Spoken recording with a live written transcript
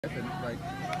And like,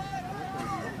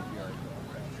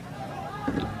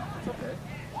 it's okay.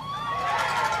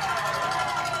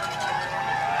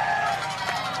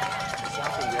 This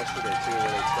happened yesterday too,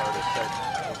 where they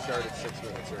started 6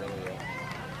 minutes early.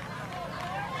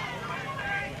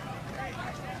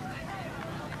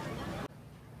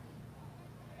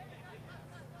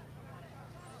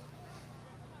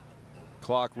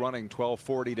 Clock running,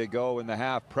 12:40 to go in the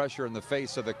half. Pressure in the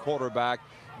face of the quarterback.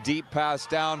 Deep pass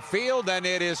downfield, and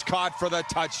it is caught for the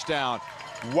touchdown.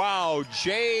 Wow,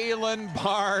 Jalen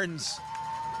Barnes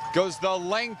goes the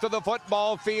length of the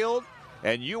football field,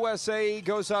 and USA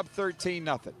goes up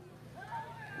 13-0.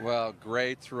 Well,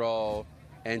 great throw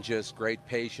and just great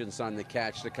patience on the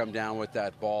catch to come down with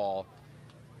that ball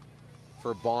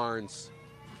for Barnes.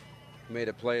 Made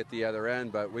a play at the other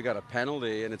end, but we got a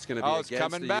penalty, and it's going to be it's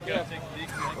against coming back.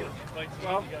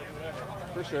 Well,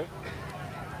 for sure.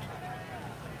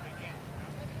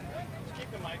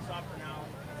 Keep the mics off for now.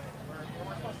 We're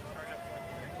supposed to start at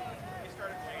 4:30. We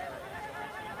started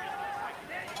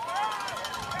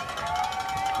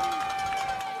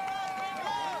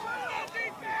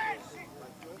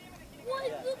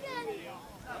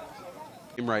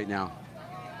later. Right now.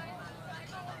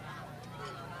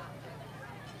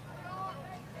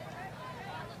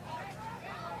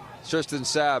 Tristan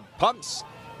Sabb pumps,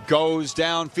 goes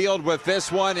downfield with this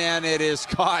one, and it is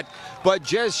caught, but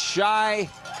just shy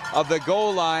of the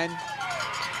goal line.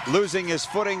 Losing his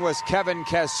footing was Kevin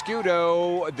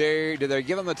Cascudo. Did they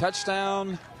give him the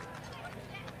touchdown?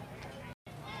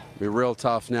 Be real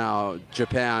tough now.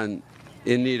 Japan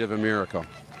in need of a miracle.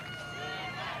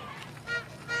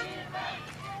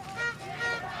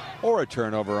 Or a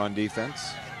turnover on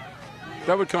defense.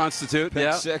 That would constitute. Pick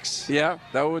yeah. six. Yeah,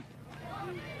 that would.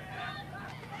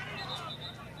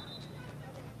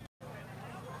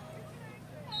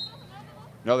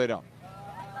 No, they don't.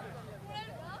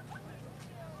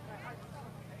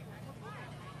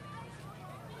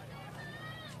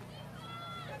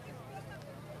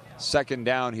 Second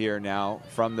down here now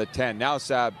from the 10. Now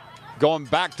Sabb going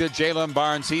back to Jalen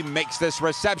Barnes. He makes this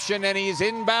reception, and he's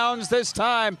inbounds this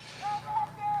time.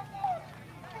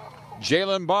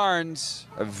 Jalen Barnes,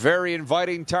 a very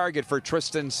inviting target for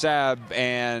Tristan Sabb,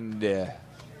 and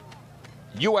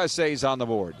USA's on the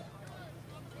board.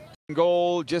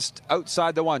 Goal just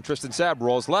outside the one. Tristan Sabb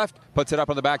rolls left, puts it up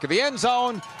on the back of the end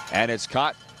zone, and it's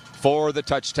caught for the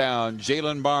touchdown.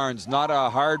 Jalen Barnes, not a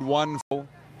hard one.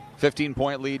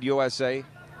 15-point lead USA.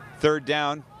 Third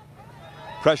down.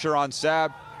 Pressure on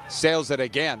Sabb. Sails it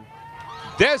again.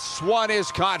 This one is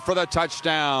caught for the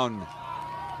touchdown.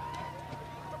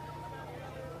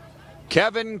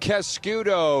 Kevin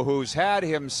Cascudo, who's had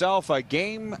himself a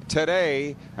game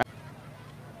today.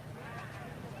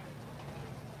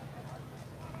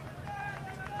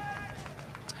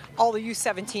 All the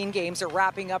U17 games are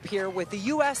wrapping up here with the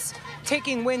U.S.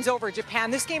 taking wins over Japan.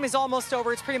 This game is almost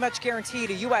over. It's pretty much guaranteed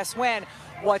a U.S. win.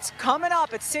 What's coming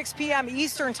up at 6 p.m.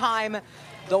 Eastern time,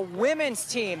 the women's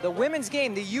team, the women's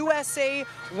game, the USA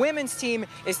women's team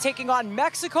is taking on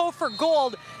Mexico for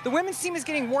gold. The women's team is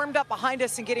getting warmed up behind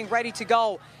us and getting ready to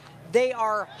go. They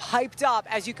are hyped up,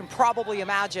 as you can probably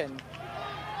imagine.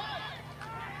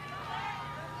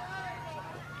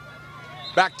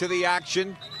 Back to the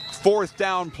action. Fourth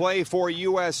down play for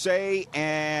USA,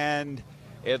 and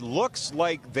it looks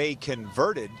like they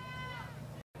converted.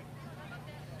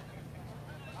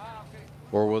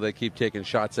 Or will they keep taking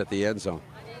shots at the end zone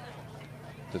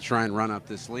to try and run up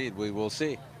this lead? We will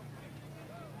see.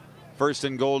 First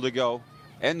and goal to go.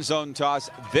 End zone toss.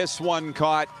 This one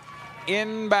caught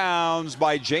inbounds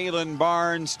by Jalen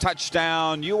Barnes.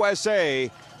 Touchdown USA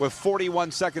with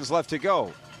 41 seconds left to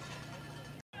go.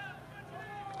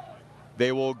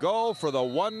 They will go for the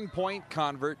 1-point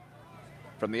convert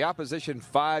from the opposition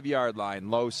 5-yard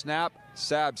line. Low snap.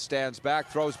 Sabb stands back,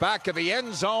 throws back to the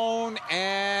end zone,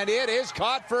 and it is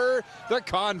caught for the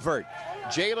convert.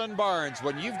 Jalen Barnes,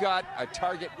 when you've got a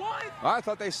target. I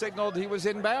thought they signaled he was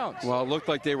inbounds. Well, it looked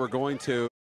like they were going to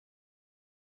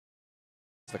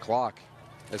the clock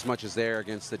as much as they're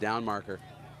against the down marker.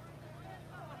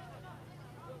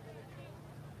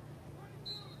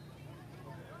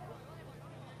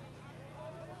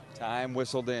 Time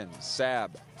whistled in.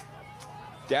 Sabb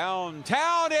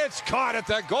downtown. It's caught at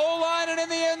the goal line and in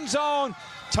the end zone.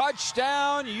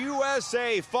 Touchdown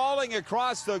USA. Falling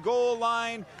across the goal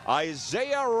line,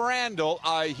 Isaiah Randall.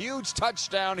 A huge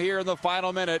touchdown here in the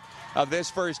final minute of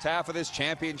this first half of this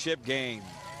championship game.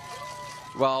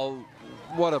 Well,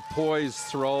 what a poised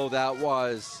throw that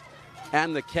was.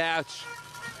 And the catch.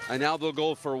 And now they'll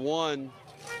go for one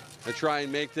to try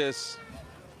and make this,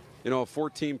 a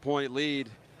 14-point lead.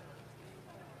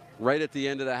 right at the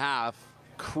end of the half.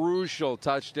 Crucial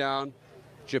touchdown.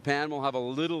 Japan will have a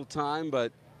little time,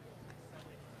 but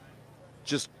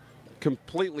just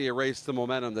completely erased the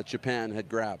momentum that Japan had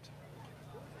grabbed.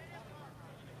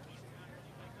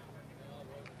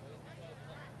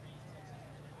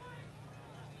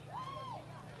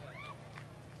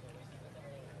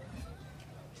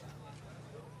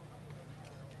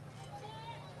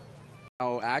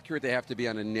 How accurate they have to be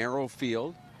on a narrow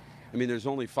field. I mean, there's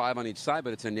only 5 on each side,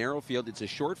 but it's a narrow field, it's a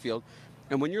short field.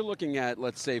 And when you're looking at,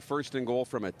 let's say, first and goal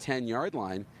from a 10-yard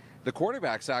line, the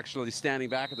quarterback's actually standing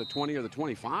back at the 20 or the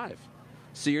 25.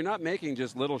 So you're not making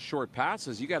just little short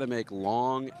passes. You got to make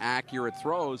long, accurate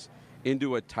throws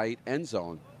into a tight end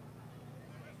zone.